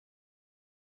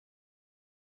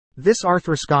This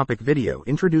arthroscopic video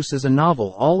introduces a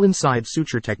novel all-inside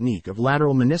suture technique of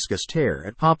lateral meniscus tear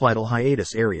at popliteal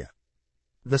hiatus area.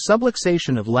 The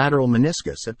subluxation of lateral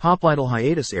meniscus at popliteal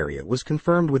hiatus area was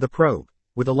confirmed with a probe,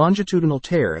 with a longitudinal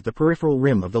tear at the peripheral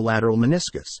rim of the lateral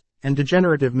meniscus, and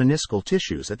degenerative meniscal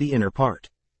tissues at the inner part.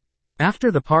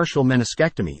 After the partial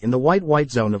meniscectomy in the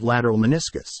white zone of lateral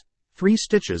meniscus, 3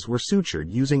 stitches were sutured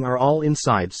using our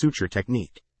all-inside suture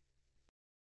technique.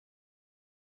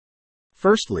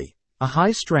 Firstly, a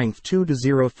high-strength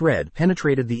 2-0 thread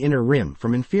penetrated the inner rim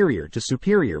from inferior to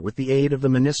superior with the aid of the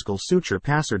meniscal suture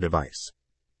passer device.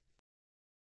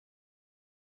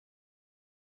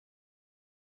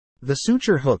 The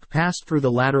suture hook passed through the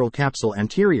lateral capsule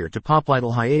anterior to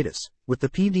popliteal hiatus, with the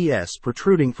PDS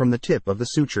protruding from the tip of the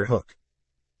suture hook.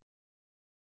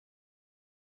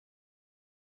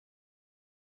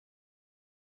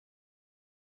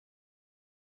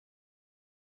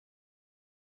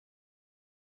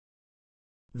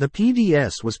 The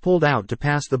PDS was pulled out to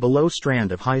pass the below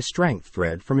strand of high-strength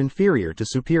thread from inferior to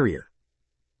superior.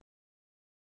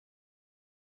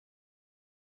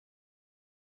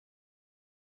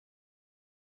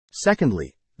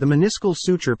 Secondly, the meniscal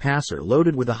suture passer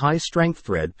loaded with a high-strength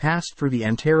thread passed through the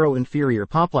antero-inferior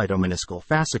popliteomeniscal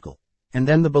fascicle, and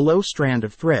then the below strand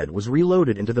of thread was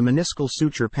reloaded into the meniscal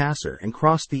suture passer and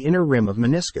crossed the inner rim of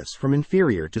meniscus from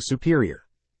inferior to superior.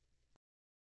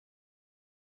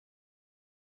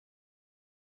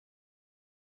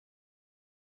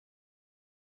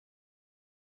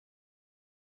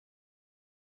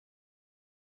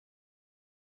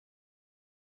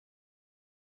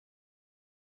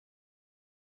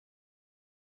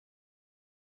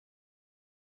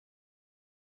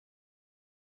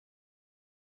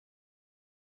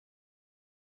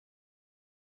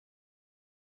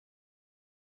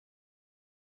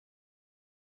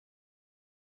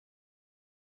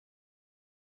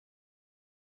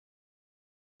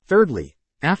 Thirdly,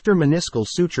 after meniscal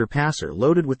suture passer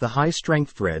loaded with the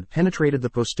high-strength thread penetrated the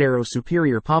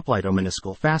postero-superior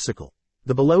popliteomeniscal fascicle,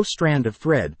 the below strand of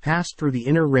thread passed through the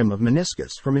inner rim of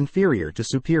meniscus from inferior to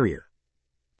superior.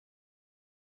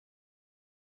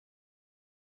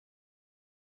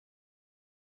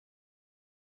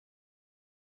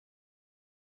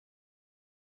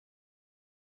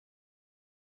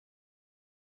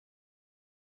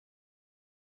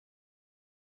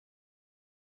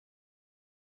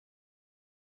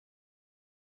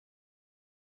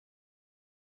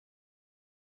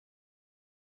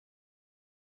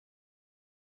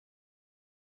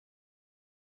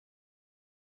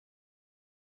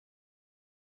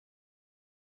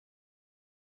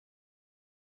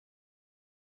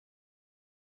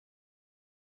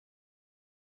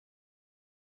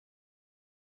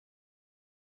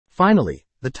 Finally,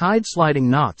 the tied sliding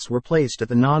knots were placed at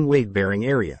the non-weight-bearing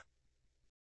area.